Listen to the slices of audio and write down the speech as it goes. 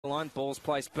line, ball's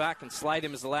placed back, and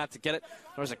Slatem is allowed to get it.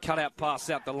 There's a cutout pass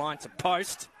out the line to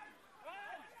post.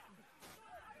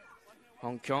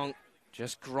 Hong Kong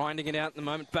just grinding it out at the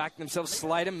moment, back themselves.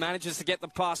 Slatem manages to get the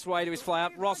pass away to his fly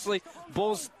out. Rossley,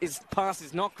 his pass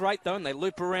is not great though, and they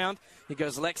loop around. Here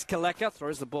goes Lex Kaleka,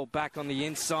 throws the ball back on the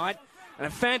inside. And a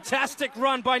fantastic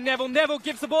run by Neville. Neville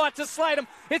gives the ball out to Slatem.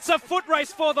 It's a foot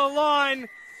race for the line.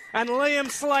 And Liam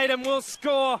Slatem will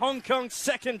score Hong Kong's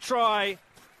second try.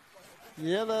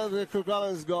 Yeah, the Cook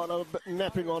Islands got a bit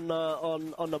napping on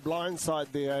the blind side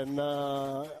there, and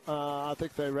I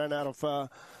think they ran out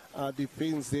of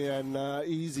defence there, and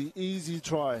easy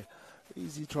try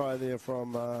there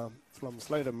from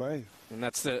Slatem, eh? And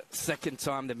that's the second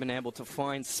time they've been able to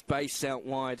find space out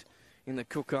wide in the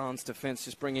Cook Islands defence.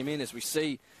 Just bring him in as we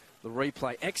see the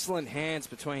replay. Excellent hands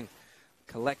between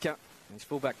Kaleka and his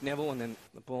fullback Neville, and then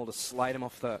the ball to Slatem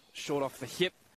short off the hip.